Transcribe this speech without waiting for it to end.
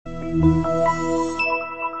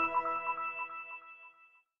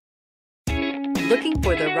Looking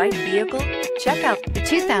for the right vehicle? Check out the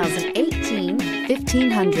 2018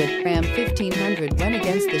 1500. Ram 1500 went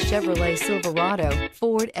against the Chevrolet Silverado,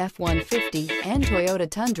 Ford F-150, and Toyota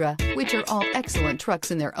Tundra, which are all excellent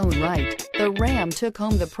trucks in their own right. The Ram took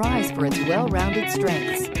home the prize for its well-rounded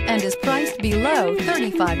strengths and is priced below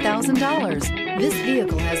 $35,000. This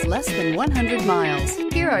vehicle has less than 100 miles.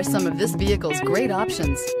 Here are some of this vehicle's great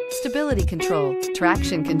options: stability control,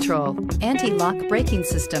 traction control, anti-lock braking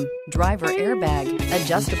system, driver airbag,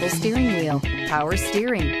 adjustable steering wheel, power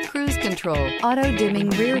steering, cruise control, auto-dimming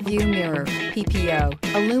rear view mirror,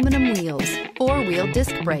 PPO, aluminum wheels, four-wheel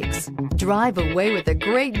disc brakes. Drive away with a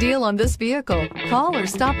great deal on this vehicle. Call or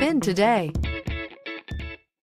stop in today.